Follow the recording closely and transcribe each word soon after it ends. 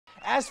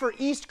As for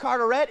East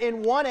Carteret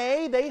in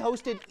 1A, they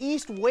hosted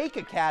East Wake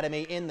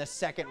Academy in the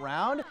second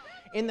round.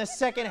 In the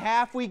second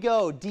half we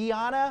go.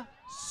 Deanna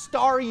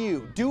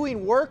Staru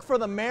doing work for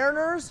the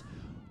Mariners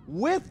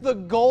with the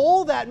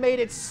goal that made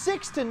it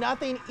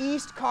 6-0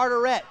 East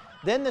Carteret.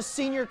 Then the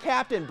senior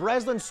captain,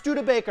 Breslyn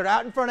Studebaker,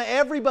 out in front of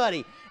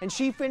everybody, and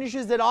she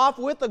finishes it off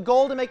with a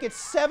goal to make it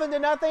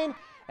 7-0.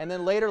 And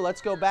then later,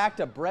 let's go back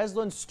to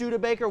Breslyn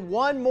Studebaker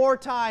one more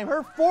time.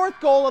 Her fourth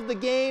goal of the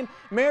game.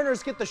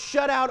 Mariners get the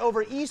shutout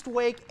over East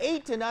Wake,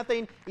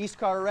 8-0. East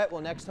Carteret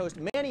will next host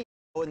Manio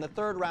in the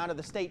third round of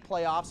the state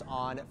playoffs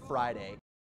on Friday.